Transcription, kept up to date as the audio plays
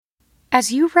As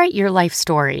you write your life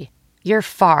story, you're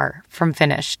far from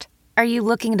finished. Are you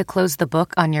looking to close the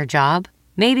book on your job?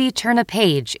 Maybe turn a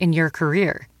page in your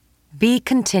career? Be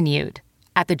continued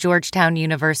at the Georgetown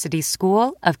University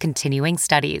School of Continuing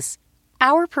Studies.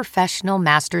 Our professional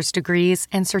master's degrees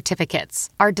and certificates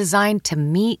are designed to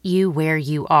meet you where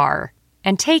you are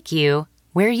and take you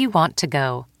where you want to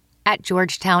go. At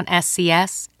Georgetown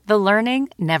SCS, the learning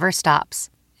never stops,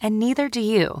 and neither do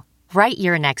you. Write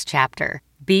your next chapter.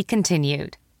 Be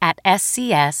continued at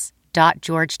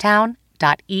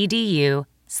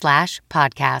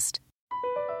scs.georgetown.edu/podcast.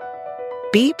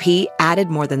 BP added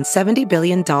more than $70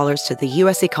 billion to the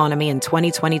U.S. economy in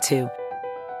 2022.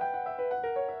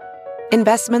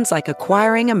 Investments like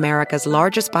acquiring America's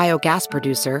largest biogas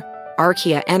producer,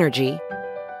 Archaea Energy,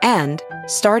 and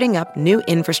starting up new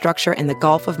infrastructure in the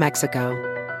Gulf of Mexico.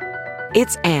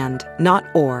 It's and, not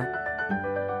or.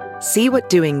 See what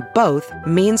doing both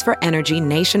means for energy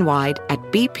nationwide at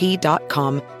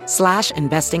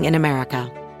bp.com/investing in America.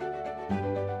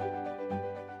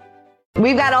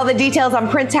 We've got all the details on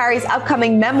Prince Harry's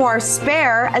upcoming memoir,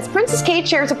 Spare, as Princess Kate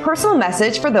shares a personal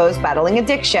message for those battling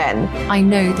addiction. I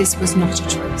know this was not a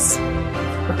choice.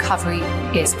 Recovery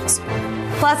is possible.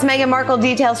 Plus, Meghan Markle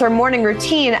details her morning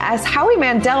routine as Howie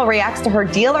Mandel reacts to her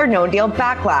Deal or No Deal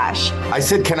backlash. I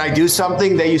said, can I do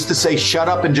something? They used to say, shut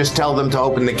up and just tell them to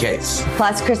open the case.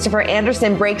 Plus, Christopher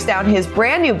Anderson breaks down his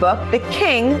brand new book, The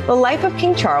King, The Life of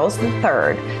King Charles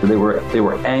III. They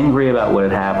were angry about what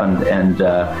had happened, and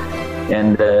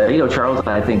Charles,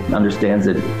 I think, understands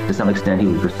that to some extent he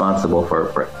was responsible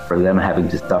for them having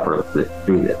to suffer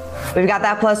through this. We've got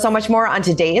that plus so much more on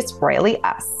today's Royally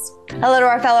Us. Hello to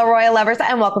our fellow royal lovers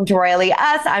and welcome to Royally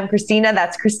Us. I'm Christina.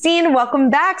 That's Christine. Welcome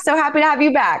back. So happy to have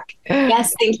you back.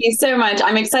 Yes, thank you so much.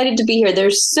 I'm excited to be here.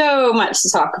 There's so much to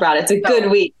talk about. It's a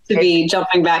good week to be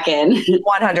jumping back in.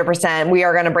 100%. We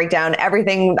are going to break down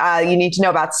everything you need to know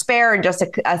about Spare in just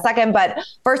a second. But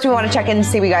first, we want to check in and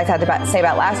see what you guys had to say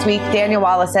about last week. Daniel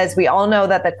Wallace says, we all know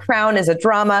that The Crown is a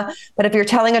drama, but if you're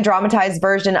telling a dramatized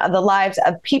version of the lives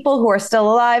of people who are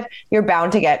still alive, you're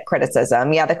bound to get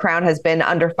criticism. Yeah, The Crown has been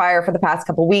under fire for the past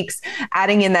couple weeks,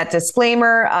 adding in that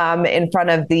disclaimer in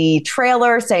front of the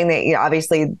trailer saying that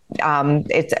obviously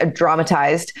it's a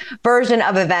dramatized version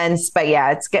of events. But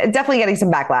yeah, it's definitely getting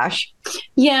some backlash.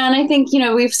 Yeah, and I think,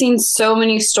 we've seen so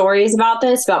many stories about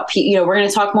this, we're going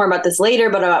to talk more about this later,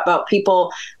 but about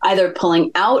people either pulling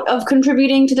out of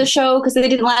contributing to the show because they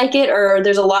didn't like it, or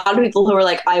there's a lot of people who are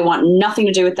like, I want nothing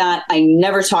to do with that. I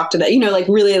never talked to that,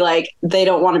 really they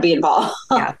don't want to be involved.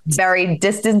 Yeah, very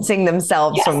distancing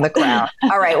themselves from the Crown.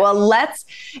 All right, well, let's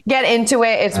get into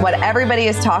it. It's what everybody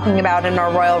is talking about in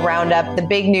our Royal Roundup. The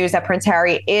big news that Prince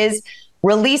Harry is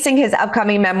releasing his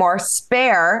upcoming memoir,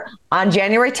 Spare, on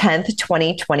January 10th,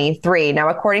 2023. Now,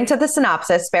 according to the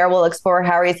synopsis, Spare will explore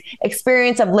Harry's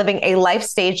experience of living a life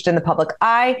staged in the public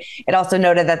eye. It also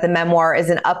noted that the memoir is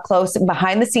an up-close,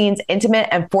 behind-the-scenes, intimate,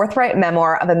 and forthright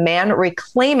memoir of a man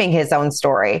reclaiming his own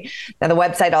story. Now, the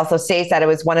website also states that it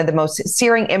was one of the most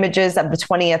searing images of the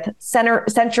 20th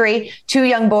century. Two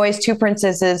young boys, two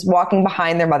princesses, walking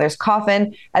behind their mother's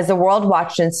coffin as the world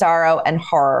watched in sorrow and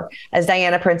horror. As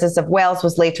Diana, Princess of Wales,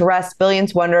 was laid to rest,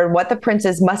 billions wondered what the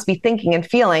princes must be thinking and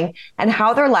feeling and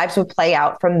how their lives would play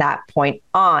out from that point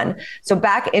on. So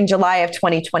back in July of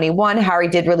 2021, Harry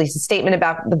did release a statement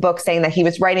about the book saying that he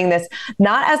was writing this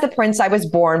not as the prince I was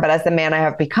born, but as the man I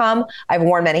have become. I've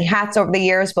worn many hats over the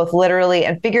years, both literally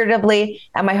and figuratively.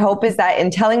 And my hope is that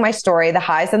in telling my story, the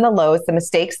highs and the lows, the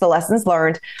mistakes, the lessons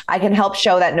learned, I can help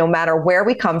show that no matter where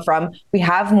we come from, we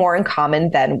have more in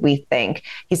common than we think.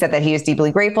 He said that he is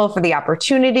deeply grateful for the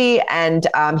opportunity and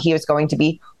he was going to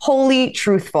be wholly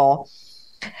truthful.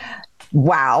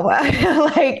 Wow.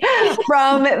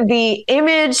 From the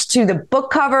image to the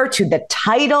book cover to the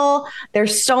title,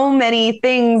 there's so many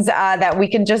things that we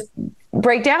can just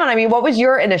break down. I mean, what was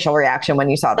your initial reaction when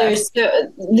you saw this?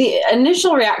 The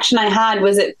initial reaction I had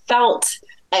was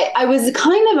I was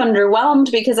kind of underwhelmed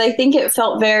because I think it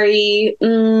felt very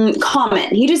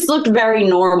common. He just looked very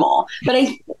normal. But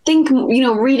I think,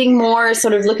 reading more,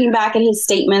 sort of looking back at his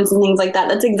statements and things like that,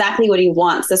 that's exactly what he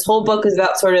wants. This whole book is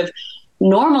about sort of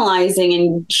normalizing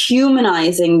and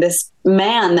humanizing this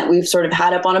man that we've sort of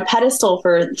had up on a pedestal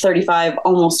for 35,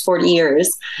 almost 40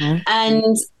 years. Mm-hmm.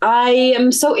 And I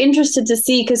am so interested to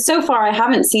see, because so far I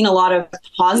haven't seen a lot of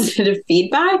positive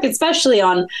feedback, especially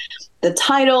on the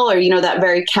title or, that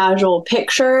very casual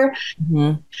picture.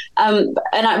 Mm-hmm.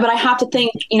 But I have to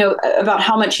think, about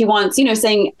how much he wants,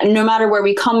 saying no matter where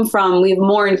we come from, we have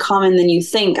more in common than you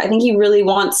think. I think he really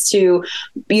wants to,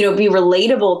 be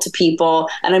relatable to people.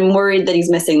 And I'm worried that he's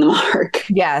missing the mark.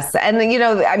 Yes. And,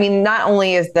 not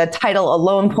only is the title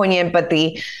alone poignant, but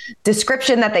the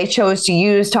description that they chose to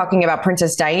use talking about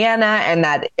Princess Diana and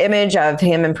that image of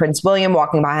him and Prince William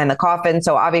walking behind the coffin.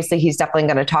 So obviously he's definitely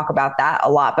going to talk about that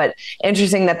a lot, but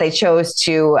interesting that they chose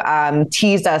to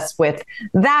tease us with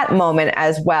that moment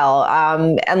as well.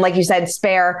 And like you said,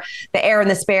 Spare, the heir and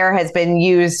the spare has been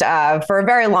used for a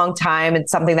very long time.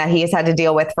 It's something that he has had to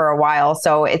deal with for a while.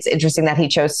 So it's interesting that he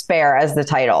chose Spare as the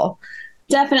title.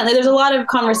 Definitely. There's a lot of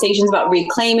conversations about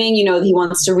reclaiming. He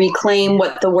wants to reclaim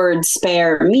what the word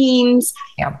spare means.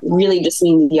 Yeah. Really just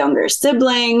means younger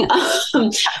sibling.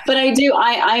 But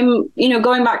I'm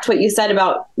going back to what you said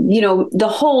about, the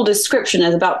whole description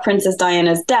is about Princess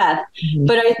Diana's death. Mm-hmm.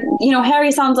 But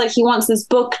Harry sounds like he wants this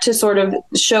book to sort of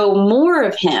show more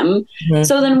of him. Mm-hmm.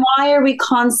 So then why are we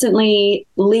constantly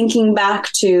linking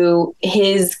back to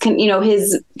his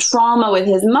trauma with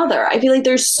his mother? I feel like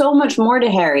there's so much more to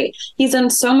Harry. He's done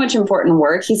so much important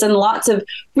work. He's done lots of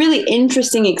really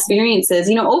interesting experiences.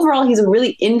 Overall, he's a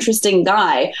really interesting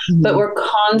guy, mm-hmm. but we're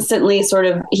constantly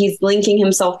he's linking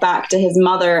himself back to his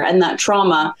mother and that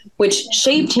trauma, which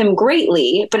shaped him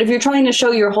greatly. But if you're trying to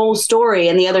show your whole story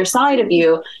and the other side of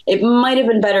you, it might have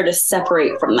been better to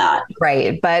separate from that.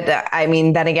 Right. But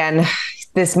then again,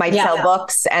 this might sell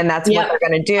books, and that's what they're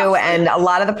going to do. Absolutely. And a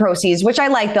lot of the proceeds, which I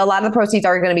like, a lot of the proceeds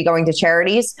are going to be going to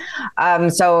charities.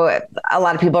 So a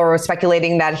lot of people are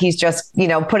speculating that he's just,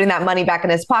 putting that money back in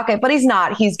his pocket, but he's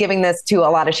not. He's giving this to a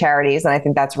lot of charities. And I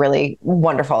think that's really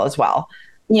wonderful as well.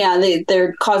 Yeah,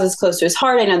 their cause is close to his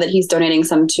heart. I know that he's donating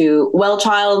some to Well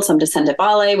Child, some to Sente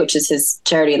Vale, which is his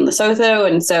charity in Lesotho.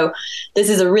 And so this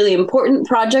is a really important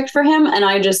project for him. And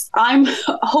I'm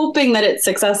hoping that it's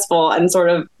successful and sort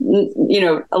of,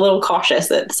 a little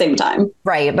cautious at the same time.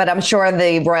 Right. But I'm sure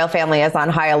the royal family is on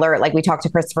high alert. Like we talked to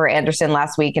Christopher Anderson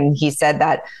last week, and he said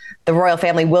that the royal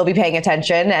family will be paying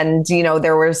attention. And,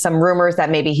 there were some rumors that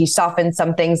maybe he softened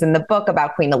some things in the book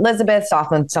about Queen Elizabeth,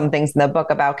 softened some things in the book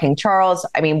about King Charles.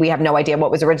 We have no idea what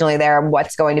was originally there and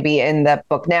what's going to be in the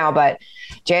book now, but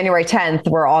January 10th,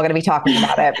 we're all going to be talking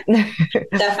about it.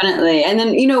 Definitely. And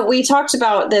then, we talked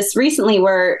about this recently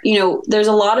where, there's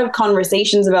a lot of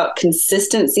conversations about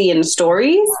consistency in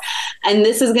stories. And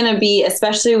this is going to be,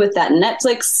 especially with that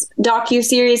Netflix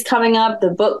docuseries coming up, the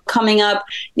book coming up,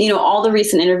 all the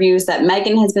recent interviews that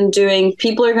Meghan has been doing,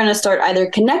 people are going to start either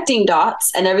connecting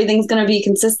dots and everything's going to be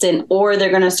consistent, or they're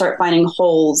going to start finding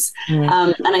holes.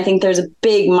 Mm-hmm. And I think there's a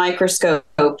big microscope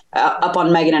up on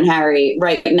Meghan and Harry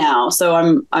right now. So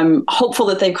I'm hopeful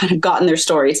that they've kind of gotten their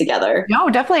story together. No,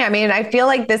 definitely. I feel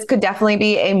like this could definitely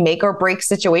be a make or break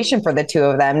situation for the two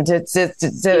of them,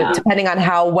 depending on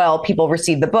how well people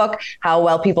receive the book, how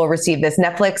well people receive this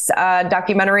Netflix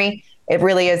documentary. It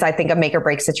really is, I think, a make or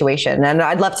break situation. And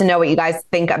I'd love to know what you guys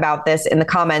think about this in the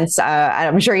comments.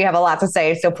 I'm sure you have a lot to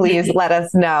say, so please let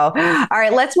us know. All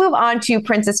right, let's move on to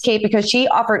Princess Kate, because she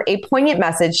offered a poignant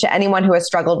message to anyone who has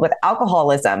struggled with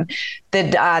alcoholism.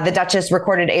 The Duchess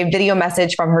recorded a video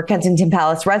message from her Kensington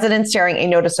Palace residence, sharing a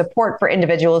note of support for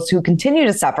individuals who continue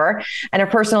to suffer. And her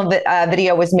personal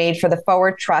video was made for the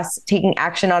Forward Trust Taking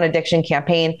Action on Addiction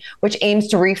campaign, which aims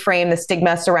to reframe the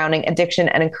stigma surrounding addiction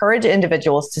and encourage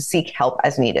individuals to seek help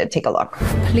as needed. Take a look.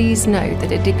 Please know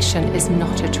that addiction is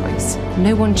not a choice.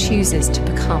 No one chooses to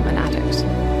become an addict.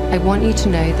 I want you to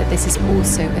know that this is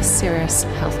also a serious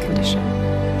health condition.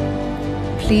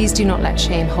 Please do not let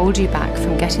shame hold you back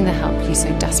from getting the help you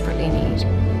so desperately need.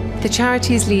 The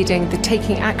charities leading the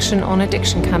Taking Action on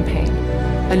Addiction campaign,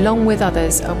 along with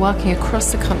others, are working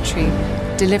across the country,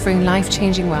 delivering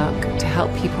life-changing work to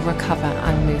help people recover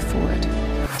and move forward.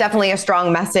 Definitely a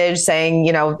strong message saying,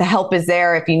 the help is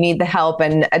there if you need the help,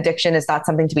 and addiction is not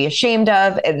something to be ashamed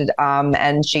of.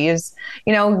 And she is,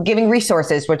 giving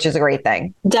resources, which is a great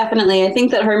thing. Definitely. I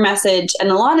think that her message and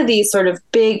a lot of these sort of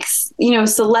big,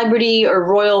 celebrity or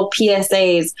royal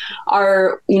PSAs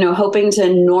are, hoping to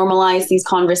normalize these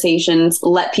conversations,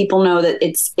 let people know that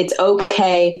it's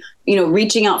okay.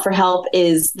 Reaching out for help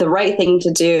is the right thing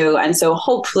to do. And so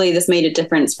hopefully this made a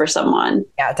difference for someone.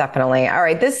 Yeah, definitely. All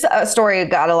right. This story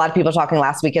got a lot of people talking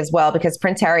last week as well, because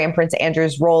Prince Harry and Prince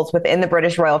Andrew's roles within the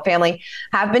British royal family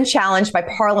have been challenged by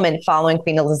Parliament following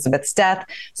Queen Elizabeth's death.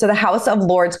 So the House of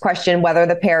Lords questioned whether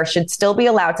the pair should still be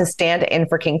allowed to stand in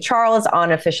for King Charles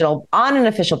on an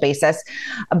official basis,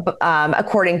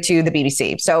 according to the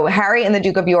BBC. So Harry and the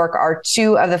Duke of York are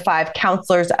two of the 5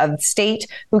 counselors of state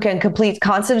who can complete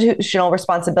constitutional constitutional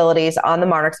responsibilities on the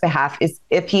monarch's behalf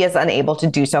if he is unable to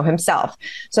do so himself.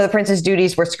 So the prince's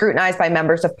duties were scrutinized by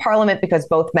members of parliament because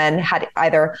both men had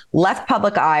either left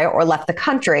public eye or left the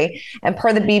country. And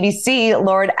per the BBC,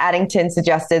 Lord Addington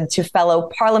suggested to fellow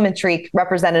parliamentary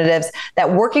representatives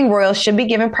that working royals should be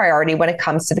given priority when it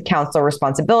comes to the council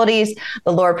responsibilities.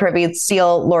 The Lord Privy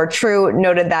Seal, Lord True,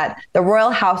 noted that the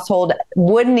royal household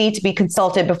would need to be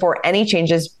consulted before any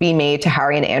changes be made to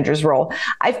Harry and Andrew's role.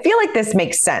 I feel like this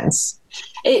makes sense.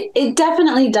 It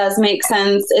definitely does make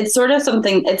sense. It's sort of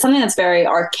something that's very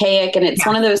archaic, and it's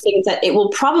one of those things that it will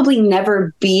probably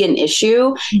never be an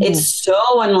issue. Mm-hmm. It's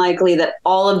so unlikely that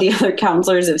all of the other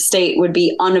counselors of state would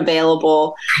be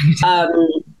unavailable.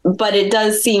 But it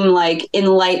does seem like, in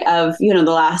light of, the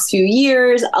last few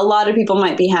years, a lot of people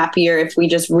might be happier if we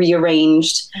just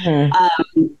rearranged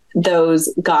those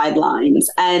guidelines.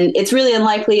 And it's really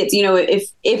unlikely. It's,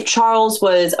 if Charles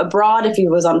was abroad, if he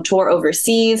was on tour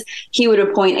overseas, he would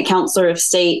appoint a counselor of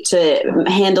state to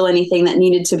handle anything that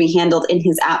needed to be handled in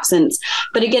his absence.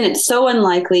 But again, it's so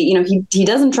unlikely. He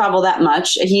doesn't travel that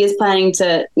much. He is planning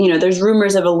to, there's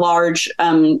rumors of a large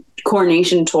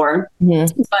coronation tour,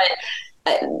 but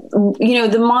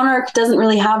the monarch doesn't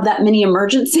really have that many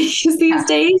emergencies these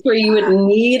days where you would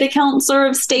need a counselor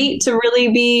of state to really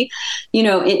be,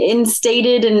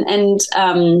 instated. And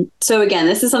so again,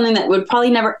 this is something that would probably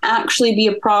never actually be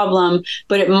a problem,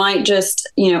 but it might just,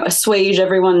 assuage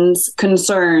everyone's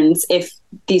concerns if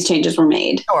these changes were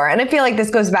made. Sure. And I feel like this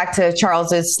goes back to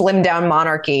Charles's slimmed down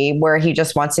monarchy, where he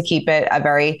just wants to keep it a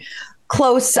very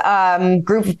close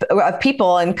group of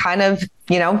people and kind of,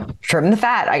 trim the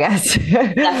fat, I guess.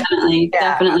 Definitely.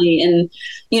 And,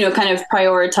 kind of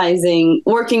prioritizing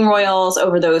working royals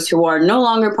over those who are no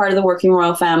longer part of the working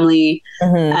royal family.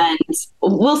 Mm-hmm. And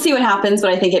we'll see what happens,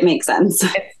 but I think it makes sense.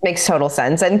 It makes total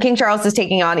sense. And King Charles is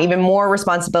taking on even more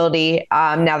responsibility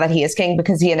now that he is king,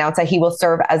 because he announced that he will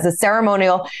serve as the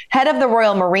ceremonial head of the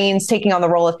Royal Marines, taking on the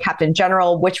role of Captain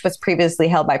General, which was previously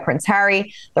held by Prince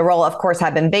Harry. The role, of course,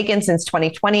 had been vacant since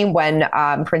 2020 when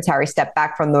Prince Harry stepped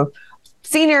back as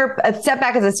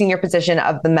a senior position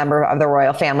of the member of the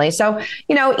royal family. So,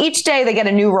 each day they get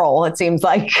a new role, it seems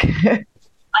like.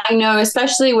 I know,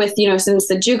 especially with, since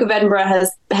the Duke of Edinburgh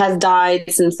has died,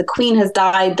 since the Queen has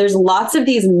died, there's lots of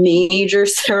these major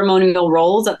ceremonial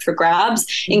roles up for grabs,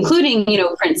 including,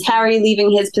 Prince Harry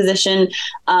leaving his position,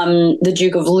 the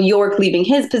Duke of York leaving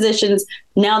his positions.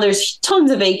 Now there's tons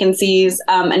of vacancies.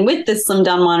 And with this slimmed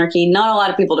down monarchy, not a lot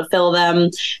of people to fill them.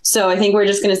 So I think we're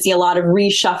just going to see a lot of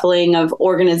reshuffling of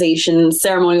organizations,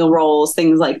 ceremonial roles,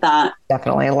 things like that.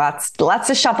 Definitely. Lots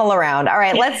to shuffle around. All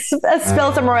right, let's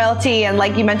spill some royalty. And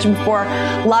like you mentioned before,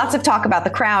 lots of talk about the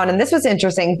crown. And this was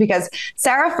interesting because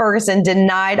Sarah Ferguson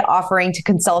denied offering to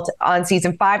consult on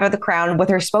season 5 of The Crown, with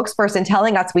her spokesperson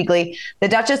telling Us Weekly the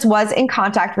Duchess was in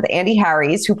contact with Andy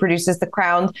Harries, who produces The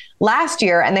Crown, last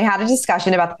year, and they had a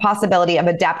discussion about the possibility of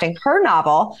adapting her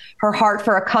novel, Her Heart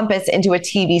for a Compass, into a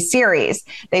TV series.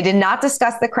 They did not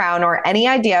discuss The Crown or any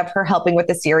idea of her helping with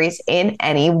the series in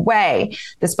any way.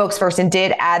 The spokesperson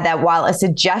did add that while a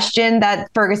suggestion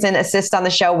that Ferguson assist on the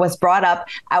show was brought up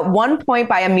at one point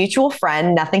by a mutual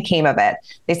friend, nothing came of it.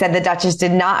 They said the Duchess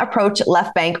did not approach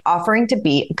Left Bank offering to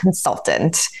be a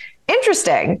consultant.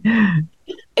 Interesting.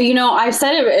 I've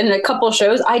said it in a couple of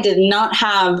shows. I did not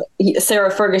have Sarah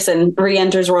Ferguson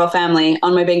re-enters royal family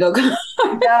on my bingo card.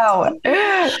 No.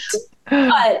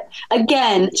 But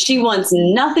again, she wants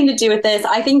nothing to do with this.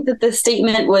 I think that the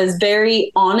statement was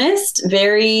very honest,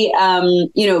 very,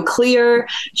 clear.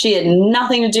 She had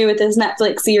nothing to do with this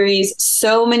Netflix series.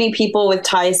 So many people with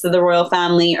ties to the royal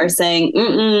family are saying,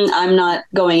 I'm not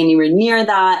going anywhere near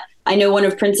that. I know one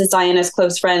of Princess Diana's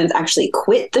close friends actually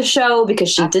quit the show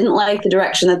because she didn't like the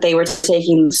direction that they were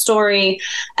taking the story.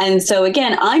 And so,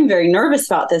 again, I'm very nervous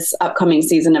about this upcoming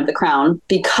season of The Crown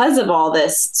because of all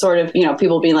this sort of,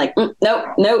 people being like,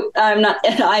 nope, I'm not,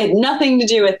 I had nothing to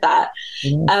do with that.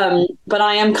 But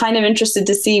I am kind of interested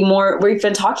to see more. We've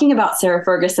been talking about Sarah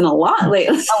Ferguson a lot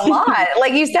lately. A lot.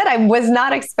 Like you said, I was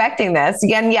not expecting this.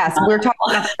 Again, yes, we're talking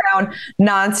about The Crown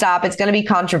nonstop. It's going to be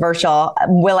controversial.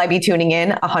 Will I be tuning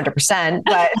in? 100%.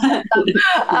 But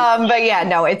yeah,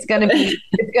 no, it's gonna be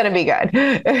good.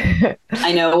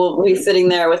 I know we'll be sitting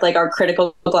there with like our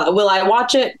critical. Will I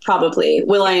watch it? Probably.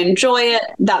 Will I enjoy it?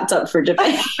 That's up for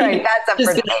debate. Right, that's up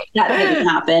for debate. That didn't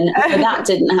happen. That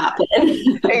didn't happen.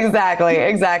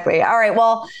 Exactly. All right.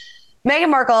 Well,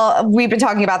 Meghan Markle, we've been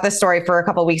talking about this story for a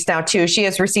couple of weeks now, too. She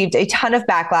has received a ton of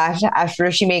backlash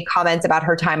after she made comments about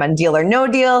her time on Deal or No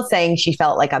Deal, saying she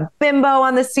felt like a bimbo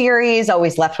on the series,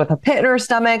 always left with a pit in her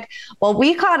stomach. Well,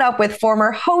 we caught up with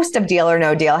former host of Deal or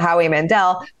No Deal, Howie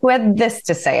Mandel, who had this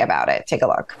to say about it. Take a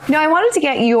look. Now, I wanted to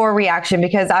get your reaction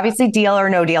because obviously Deal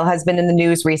or No Deal has been in the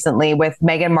news recently with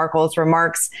Meghan Markle's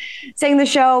remarks saying the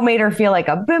show made her feel like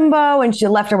a bimbo and she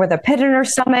left her with a pit in her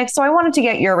stomach. So I wanted to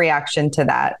get your reaction to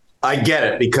that. I get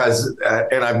it because,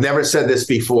 and I've never said this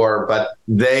before, but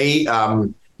they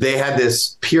had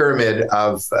this pyramid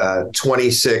of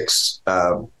 26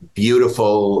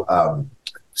 beautiful,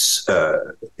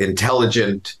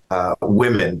 intelligent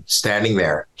women standing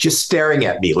there, just staring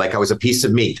at me like I was a piece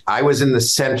of meat. I was in the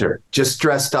center, just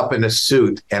dressed up in a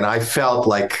suit, and I felt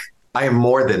like I am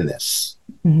more than this.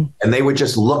 Mm-hmm. And they would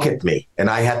just look at me, and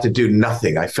I had to do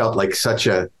nothing. I felt like so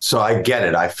I get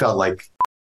it. I felt like.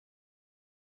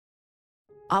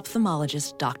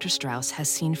 Ophthalmologist Dr. Strauss has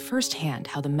seen firsthand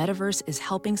how the metaverse is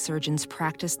helping surgeons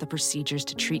practice the procedures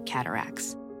to treat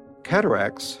cataracts.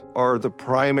 Cataracts are the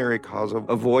primary cause of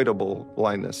avoidable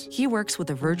blindness. He works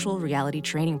with a virtual reality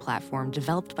training platform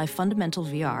developed by Fundamental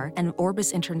VR and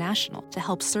Orbis International to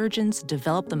help surgeons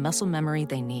develop the muscle memory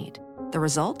they need. The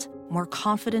result? More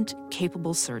confident,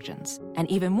 capable surgeons.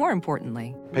 And even more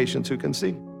importantly, patients who can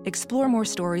see. Explore more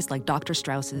stories like Dr.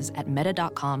 Strauss's at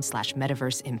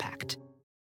meta.com/metaverseimpact.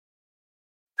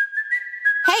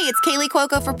 Hey, it's Kaylee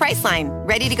Cuoco for Priceline.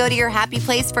 Ready to go to your happy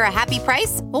place for a happy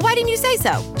price? Well, why didn't you say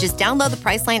so? Just download the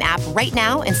Priceline app right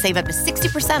now and save up to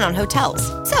 60% on hotels.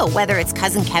 So whether it's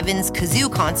Cousin Kevin's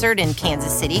Kazoo Concert in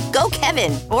Kansas City, go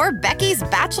Kevin, or Becky's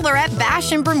Bachelorette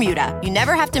Bash in Bermuda, you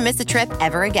never have to miss a trip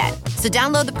ever again. So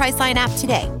download the Priceline app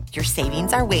today. Your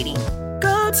savings are waiting.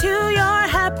 Go to your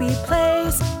happy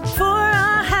place for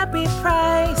a happy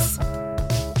price.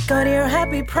 Go to your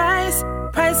happy price,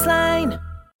 Priceline.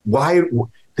 Why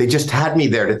they just had me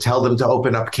there to tell them to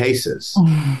open up cases.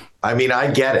 I mean,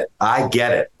 I get it. I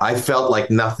felt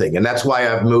like nothing. And that's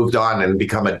why I've moved on and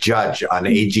become a judge on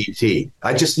AGT.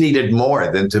 I just needed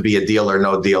more than to be a Deal or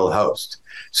No Deal host.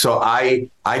 So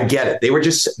I get it. They were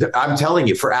just, I'm telling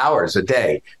you, for hours a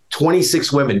day,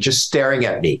 26 women just staring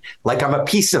at me like I'm a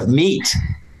piece of meat.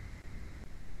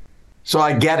 So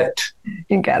I get it.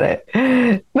 You get it.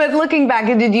 But looking back,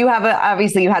 did you have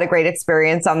obviously you had a great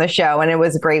experience on the show and it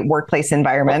was a great workplace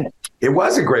environment. It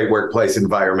was a great workplace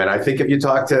environment. I think if you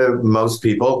talk to most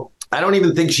people, I don't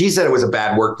even think she said it was a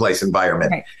bad workplace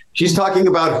environment. Right. She's talking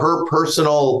about her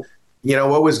personal,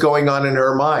 what was going on in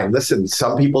her mind. Listen,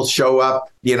 some people show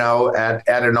up, at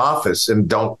an office and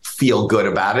don't feel good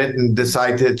about it and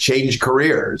decide to change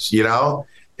careers,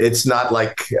 It's not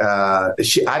like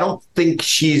I don't think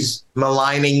she's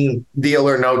maligning Deal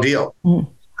or No Deal.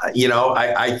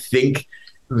 I think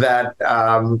that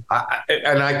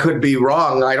and I could be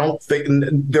wrong. I don't think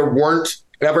there weren't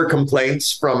ever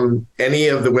complaints from any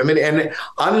of the women. And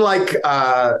unlike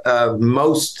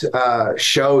most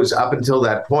shows up until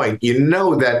that point,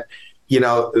 that,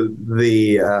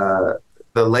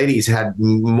 the ladies had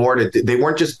more to do. They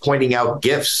weren't just pointing out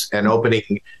gifts and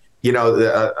opening,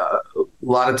 a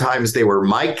lot of times they were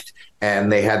mic'd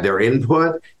and they had their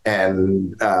input.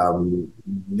 And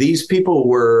these people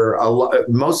were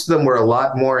most of them were a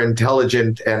lot more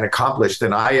intelligent and accomplished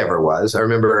than I ever was. I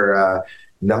remember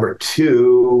number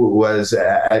two was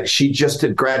she just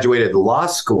had graduated law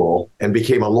school and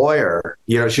became a lawyer.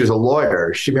 She was a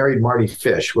lawyer. She married Marty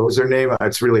Fish. What was her name?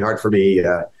 It's really hard for me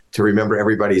to remember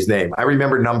everybody's name. I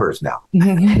remember numbers now.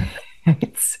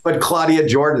 But Claudia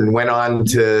Jordan went on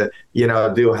to,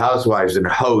 do Housewives and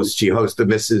host. She hosted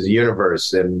Mrs.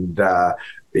 Universe. And,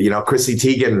 Chrissy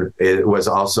Teigen was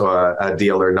also a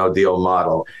Deal or No Deal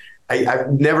model.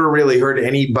 I've never really heard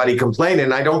anybody complain.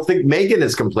 And I don't think Meghan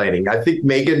is complaining. I think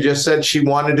Meghan just said she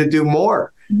wanted to do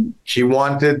more. She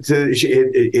wanted to,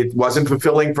 it wasn't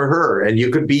fulfilling for her. And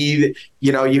you could be,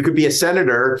 you could be a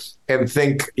senator and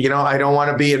think, I don't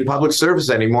want to be in public service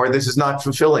anymore. This is not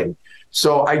fulfilling.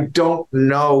 So I don't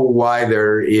know why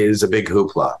there is a big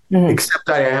hoopla, except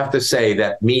I have to say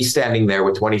that me standing there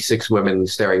with 26 women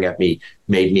staring at me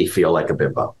made me feel like a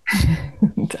bimbo.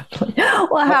 Definitely.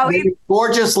 Well, Howie,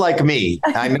 gorgeous like me.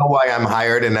 I know why I'm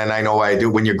hired, and then I know why I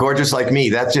do. When you're gorgeous like me,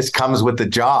 that just comes with the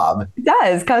job. It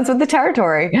does. Comes with the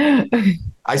territory.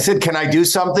 I said, can I do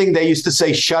something? They used to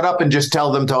say, shut up and just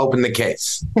tell them to open the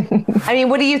case. I mean,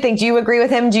 what do you think? Do you agree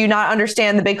with him? Do you not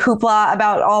understand the big hoopla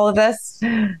about all of this?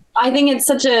 I think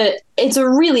it's a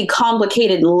really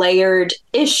complicated, layered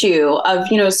issue of,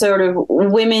 sort of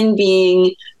women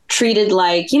being treated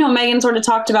like, Meghan sort of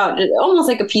talked about almost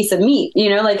like a piece of meat,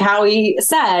 like Howie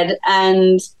said.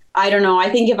 And I don't know. I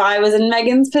think if I was in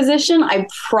Meghan's position, I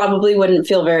probably wouldn't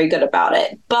feel very good about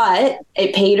it. But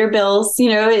it paid her bills. You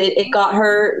know, it got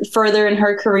her further in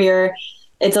her career.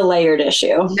 It's a layered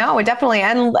issue. No, it definitely.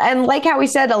 And like how we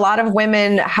said, a lot of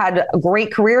women had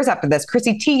great careers after this.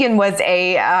 Chrissy Teigen was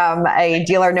a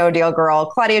Deal or No Deal girl.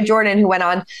 Claudia Jordan, who went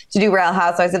on to do Real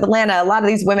Housewives of Atlanta. A lot of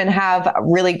these women have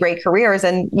really great careers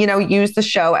and, you know, use the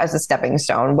show as a stepping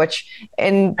stone, which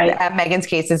in Meghan's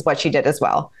case is what she did as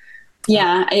well.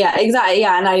 Yeah, exactly.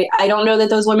 Yeah. And I don't know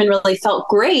that those women really felt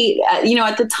great,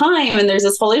 at the time. And there's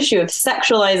this whole issue of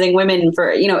sexualizing women for,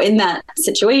 in that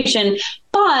situation.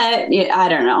 But I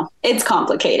don't know. It's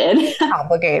complicated.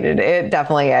 It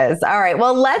definitely is. All right.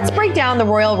 Well, let's break down the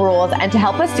royal rules. And to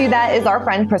help us do that is our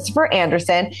friend Christopher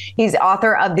Anderson. He's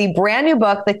author of the brand new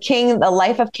book, The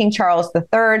Life of King Charles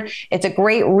III. It's a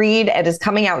great read. It is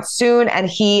coming out soon. And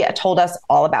he told us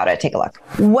all about it. Take a look.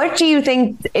 What do you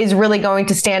think is really going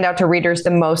to stand out to readers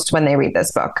the most when they read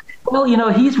this book? Well, he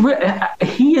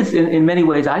is in many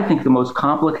ways, I think, the most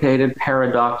complicated,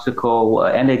 paradoxical,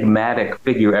 enigmatic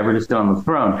figure ever to sit on the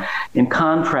throne. In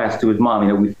contrast to his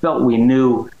mom, we felt we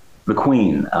knew the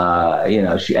Queen,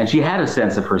 she had a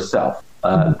sense of herself.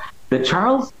 That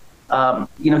Charles,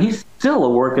 he's still a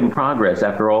work in progress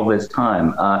after all this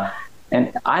time.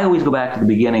 And I always go back to the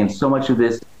beginning, and so much of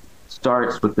this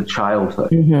starts with the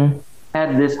childhood. Mm-hmm.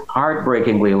 Had this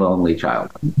heartbreakingly lonely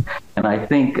childhood, and I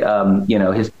think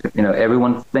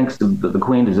everyone thinks of the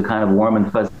Queen as a kind of warm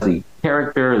and fuzzy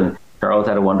character, and Charles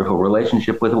had a wonderful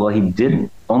relationship with her. Well, he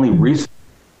didn't, only recently,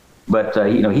 but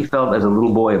he felt as a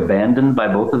little boy abandoned by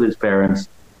both of his parents.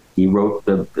 He wrote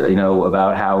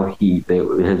about how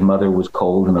his mother was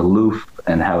cold and aloof,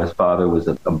 and how his father was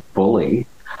a bully.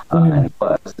 And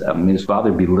his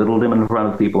father belittled him in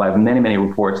front of people. I have many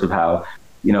reports of how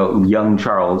young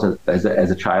Charles, as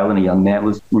a child and a young man,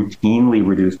 was routinely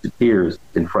reduced to tears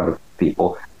in front of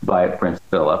people by Prince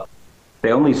Philip.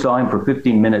 They only saw him for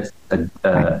 15 minutes, 2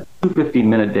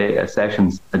 15-minute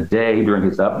sessions a day during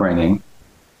his upbringing.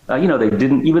 They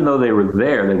didn't, even though they were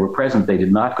there, they were present. They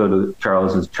did not go to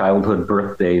Charles's childhood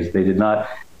birthdays. They did not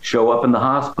show up in the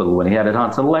hospital when he had a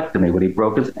tonsillectomy, when he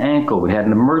broke his ankle, when he had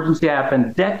an emergency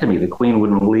appendectomy. The Queen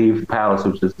wouldn't leave the palace,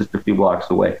 which is just a few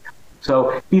blocks away.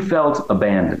 So he felt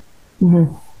abandoned,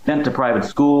 sent to private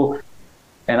school.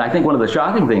 And I think one of the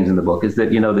shocking things in the book is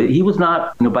that, that he was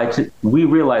not, we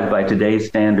realize by today's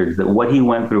standards that what he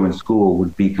went through in school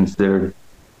would be considered,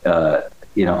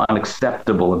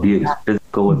 unacceptable abuse,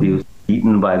 physical abuse,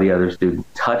 beaten by the other students,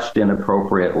 touched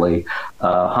inappropriately,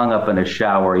 hung up in a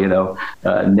shower,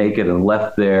 naked and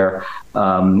left there.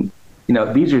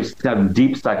 These are kind of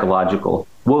deep psychological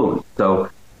wounds. So,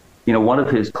 one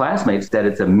of his classmates said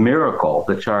it's a miracle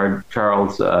that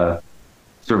Charles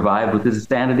survived with his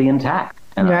sanity intact.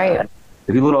 And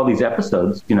if you look at all these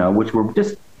episodes, which were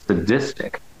just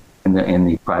sadistic in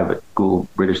the private school,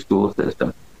 British school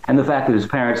system, and the fact that his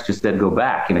parents just said, go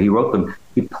back, he wrote them,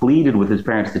 he pleaded with his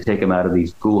parents to take him out of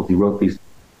these schools. He wrote these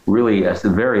really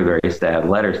very, very sad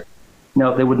letters.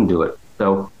 They wouldn't do it.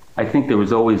 So I think there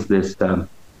was always this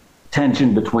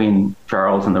tension between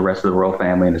Charles and the rest of the royal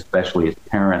family, and especially his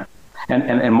parents.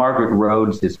 And Margaret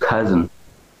Rhodes, his cousin,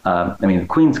 the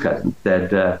Queen's cousin,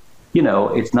 said,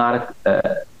 it's not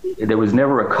there was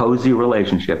never a cozy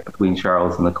relationship between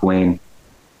Charles and the Queen.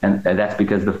 And that's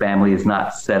because the family is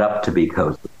not set up to be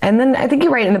cozy. And then I think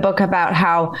you write in the book about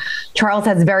how Charles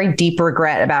has very deep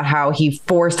regret about how he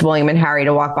forced William and Harry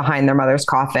to walk behind their mother's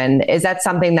coffin. Is that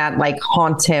something that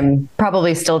haunts him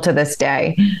probably still to this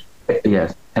day?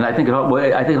 Yes. And I think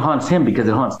it haunts him because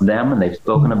it haunts them, and they've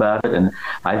spoken about it. And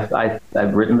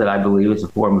I've written that I believe it's a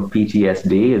form of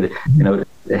PTSD.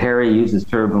 Harry uses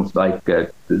terms like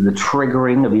the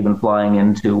triggering of even flying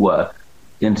into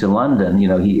London.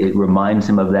 It reminds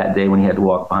him of that day when he had to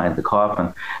walk behind the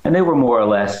coffin. And they were more or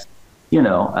less, bullied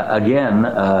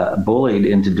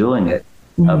into doing it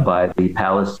by the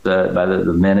palace, by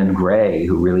the men in gray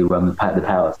who really run the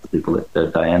palace, the people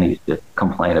that Diana used to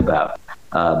complain about.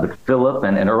 But Philip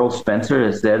and Earl Spencer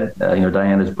has said,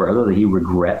 Diana's brother, that he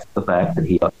regrets the fact that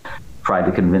he tried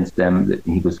to convince them that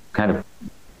he was kind of,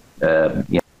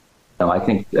 I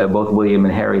think both William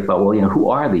and Harry thought, well, who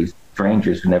are these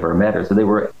strangers who never met her? So they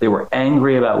were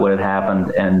angry about what had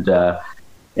happened,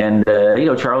 and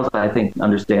Charles, I think,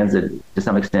 understands that to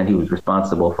some extent he was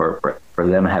responsible for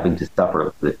them having to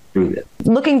suffer through this.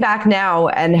 Looking back now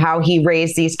and how he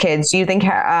raised these kids, do you think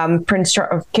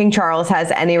King Charles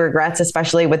has any regrets,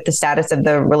 especially with the status of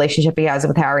the relationship he has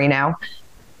with Harry now?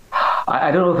 I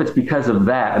don't know if it's because of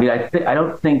that. I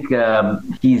don't think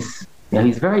he's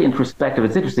very introspective.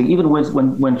 It's interesting. Even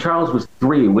when Charles was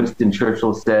 3, Winston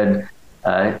Churchill said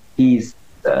he's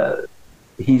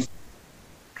he's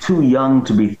too young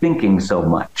to be thinking so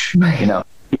much. You know,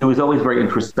 he was always very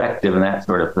introspective and that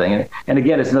sort of thing. And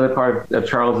again, it's another part of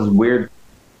Charles's weird,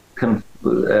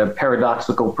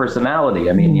 paradoxical personality.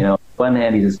 I mean, you know, on one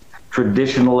hand, he's this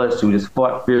traditionalist who just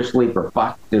fought fiercely for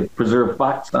to preserve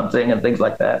fox hunting and things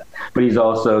like that. But he's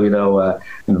also, you know,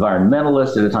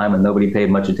 environmentalist at a time when nobody paid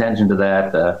much attention to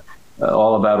that.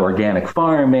 All about organic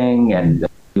farming, and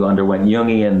you underwent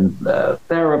Jungian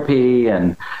therapy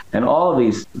and all of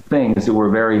these things that were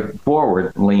very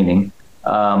forward leaning.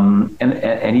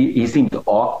 And he seemed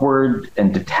awkward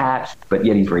and detached, but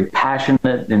yet he's very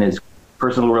passionate in his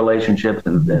personal relationships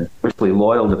and personally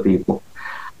loyal to people.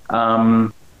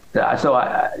 So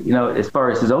you know, as far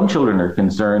as his own children are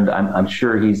concerned, I'm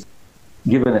sure he's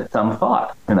given it some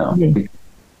thought, you know. Mm-hmm.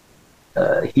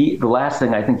 The last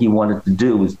thing I think he wanted to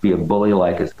do was be a bully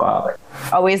like his father.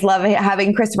 Always love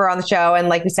having Christopher on the show. And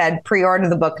like we said, pre-order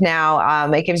the book now.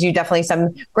 It gives you definitely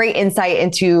some great insight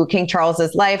into King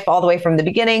Charles's life, all the way from the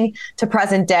beginning to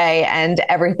present day and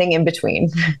everything in between.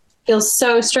 Feels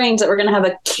so strange that we're going to have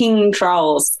a King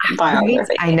Charles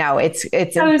biography. I know, it's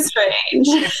so strange.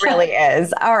 It really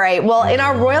is. All right. Well, in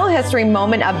our royal history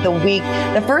moment of the week,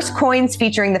 the first coins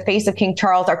featuring the face of King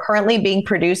Charles are currently being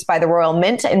produced by the Royal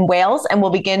Mint in Wales and will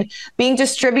begin being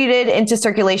distributed into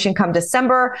circulation come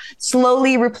December,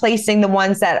 slowly replacing the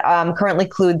ones that currently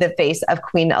include the face of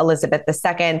Queen Elizabeth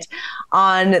II.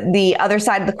 On the other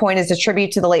side of the coin is a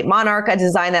tribute to the late monarch, a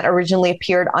design that originally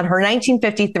appeared on her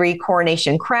 1953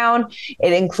 coronation crown.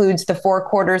 It includes the four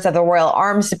quarters of the royal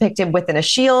arms depicted within a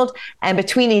shield, and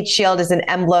between each shield is an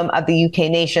emblem of the UK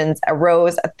nations: a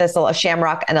rose, a thistle, a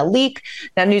shamrock, and a leek.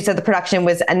 Now, news of the production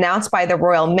was announced by the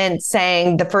Royal Mint,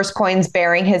 saying the first coins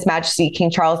bearing His Majesty King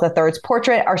Charles III's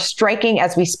portrait are striking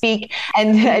as we speak,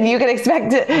 and you can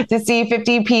expect to see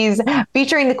 50p's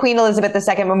featuring the Queen Elizabeth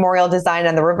II memorial design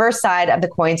on the reverse side of the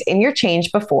coins in your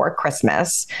change before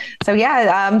Christmas. So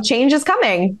yeah, change is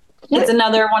coming. It's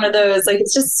another one of those, like,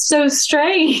 it's just so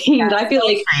strange. Yeah, I feel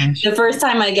like the first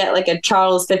time I get like a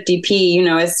Charles 50p, you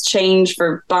know, as change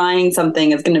for buying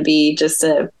something is going to be just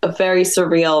a very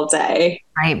surreal day.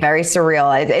 Right. Very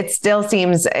surreal. It still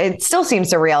seems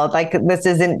surreal. Like this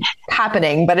isn't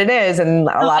happening, but it is. And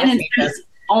a lot of cases.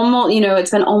 Almost, you know,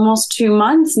 it's been almost 2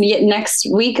 months, and yet next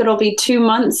week it'll be 2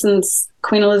 months since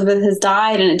Queen Elizabeth has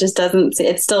died, and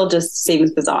it still just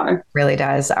seems bizarre. Really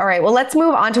does. All right. Well, let's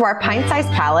move on to our pint-sized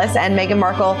palace. And Meghan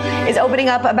Markle is opening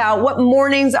up about what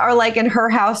mornings are like in her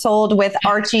household with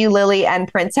Archie, Lily,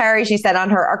 and Prince Harry. She said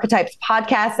on her Archetypes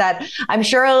podcast that I'm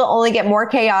sure it'll only get more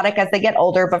chaotic as they get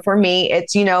older. But for me,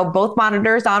 it's, you know, both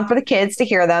monitors on for the kids to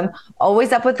hear them.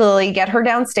 Always up with Lily, get her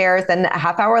downstairs. Then a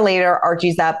half hour later,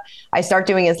 Archie's up. I start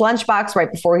doing his lunchbox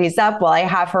right before he's up while I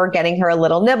have her getting her a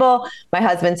little nibble. My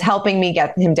husband's helping me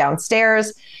get him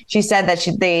downstairs. She said that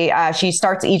she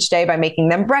starts each day by making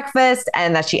them breakfast,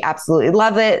 and that she absolutely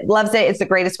loves it. It's the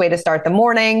greatest way to start the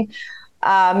morning.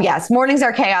 Yes, mornings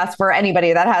are chaos for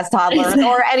anybody that has toddlers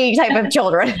or any type of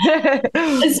children.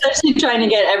 Especially trying to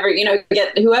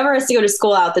get whoever has to go to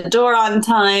school out the door on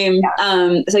time.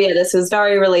 Yeah. So yeah, this was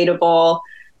very relatable.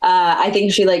 I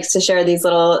think she likes to share these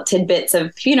little tidbits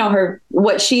of, you know, her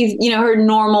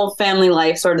normal family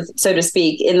life, sort of, so to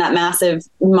speak, in that massive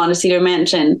Montecito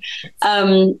mansion.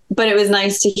 But it was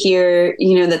nice to hear,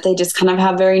 you know, that they just kind of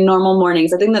have very normal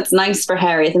mornings. I think that's nice for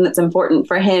Harry. I think that's important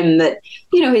for him that,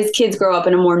 you know, his kids grow up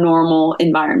in a more normal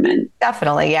environment.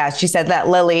 Definitely. Yeah. She said that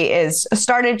Lily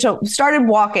started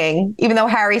walking, even though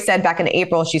Harry said back in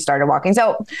April she started walking.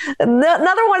 So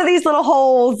another one of these little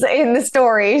holes in the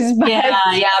stories. But yeah.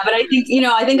 But I think, you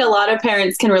know, I think a lot of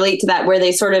parents can relate to that, where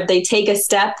they take a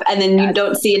step and then you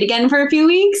don't see it again for a few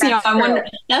weeks. That's, you know,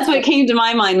 that's what came to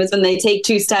my mind, was when they take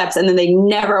 2 steps and then they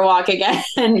never walk again.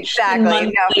 Exactly.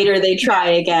 Months later, they try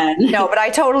again. No, but I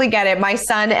totally get it. My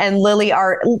son and Lily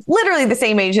are literally the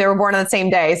same age. They were born on the same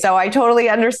day. So I totally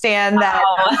understand that,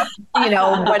 you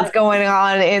know, what's going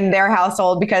on in their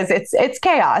household, because it's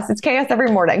chaos. It's chaos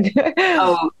every morning.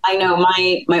 Oh, I know.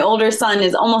 My older son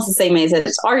is almost the same age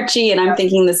as Archie, and I'm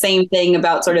thinking the same thing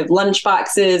about sort of lunch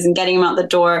boxes and getting them out the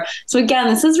door. So again,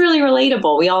 this is really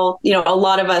relatable. We all, you know, a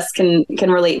lot of us can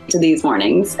relate to these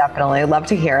mornings. Definitely. Love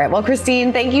to hear it. Well,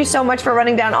 Christine, thank you so much for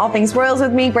running down all things royals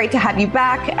with me. Great to have you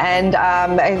back. And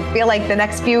I feel like the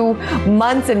next few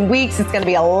months and weeks, it's going to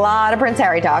be a lot of Prince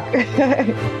Harry talk.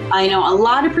 I know, a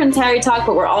lot of Prince Harry talk,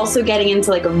 but we're also getting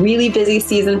into like a really busy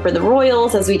season for the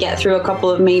royals as we get through a couple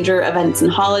of major events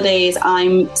and holidays.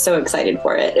 I'm so excited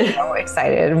for it. So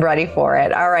excited and ready for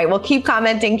it. All right. Well, keep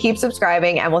commenting, keep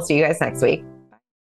subscribing, and we'll see you guys next week.